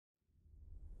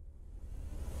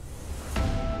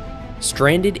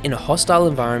Stranded in a hostile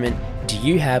environment, do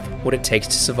you have what it takes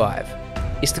to survive?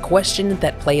 It's the question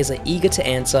that players are eager to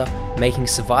answer, making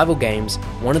survival games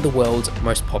one of the world's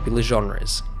most popular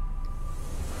genres.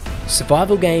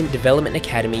 Survival Game Development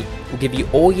Academy will give you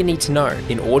all you need to know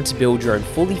in order to build your own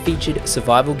fully featured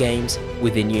survival games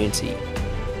within Unity.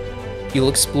 You'll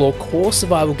explore core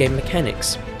survival game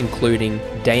mechanics, including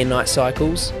day and night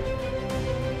cycles,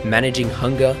 managing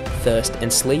hunger, thirst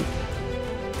and sleep,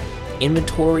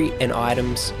 inventory and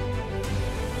items,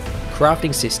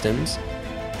 crafting systems,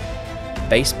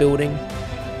 base building,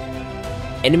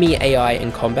 enemy AI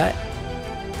and combat,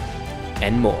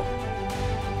 and more.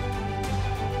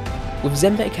 With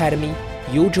Zenva Academy,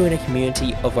 you'll join a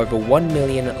community of over 1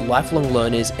 million lifelong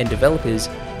learners and developers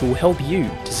who will help you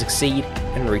to succeed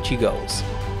and reach your goals.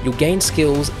 You'll gain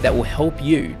skills that will help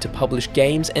you to publish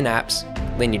games and apps,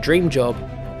 land your dream job,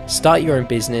 start your own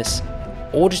business,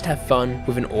 or just have fun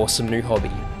with an awesome new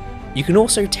hobby. You can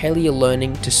also tailor your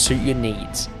learning to suit your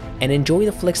needs and enjoy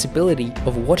the flexibility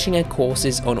of watching our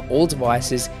courses on all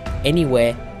devices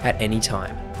anywhere at any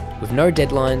time, with no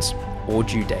deadlines or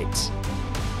due dates.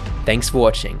 Thanks for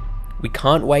watching. We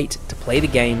can't wait to play the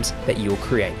games that you'll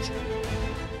create.